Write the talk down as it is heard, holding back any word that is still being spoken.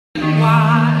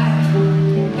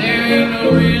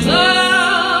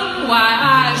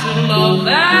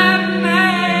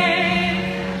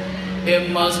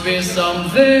must be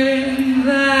something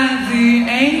that the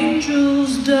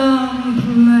angels don't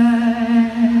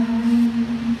plan.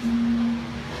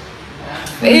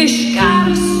 Fish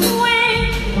gotta swim,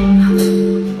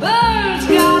 birds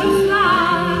gotta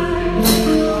fly.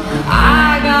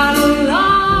 I gotta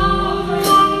love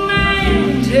one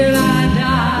man till I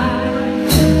die.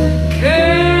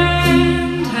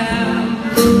 Can't help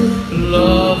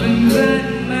loving that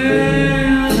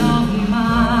man of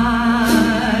mine.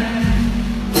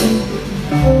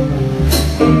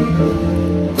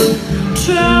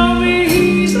 Tell me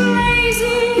he's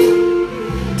lazy,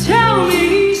 tell me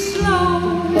he's slow,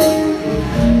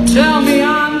 tell me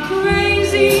I'm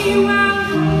crazy,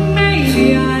 well maybe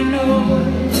I know.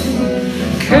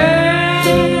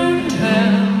 Can't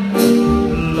help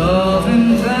loving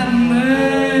that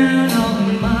man of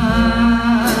mine.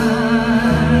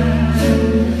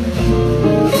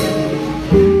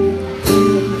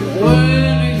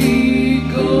 When he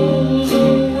goes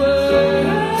away,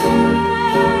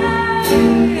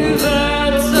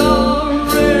 that's a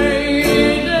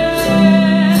rainy day.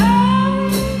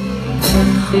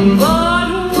 But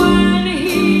when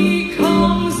he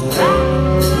comes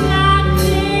back, that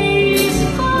day's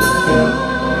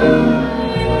fine.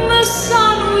 The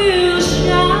sun will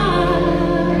shine.